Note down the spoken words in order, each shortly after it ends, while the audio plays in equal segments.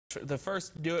The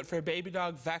first Do It for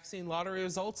Babydog vaccine lottery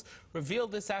results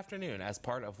revealed this afternoon as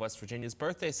part of West Virginia's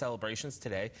birthday celebrations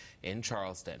today in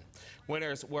Charleston.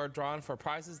 Winners were drawn for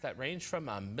prizes that range from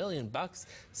 $1 million,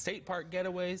 state park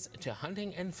getaways, to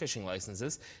hunting and fishing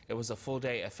licenses. It was a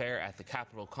full-day affair at the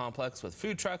Capitol complex with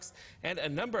food trucks and a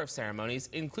number of ceremonies,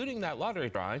 including that lottery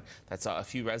drawing that saw a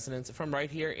few residents from right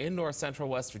here in north central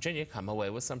West Virginia come away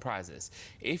with some prizes.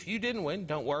 If you didn't win,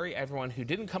 don't worry. Everyone who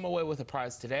didn't come away with a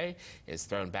prize today is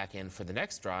thrown back in for the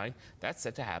next drawing. That's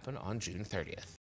set to happen on June 30th.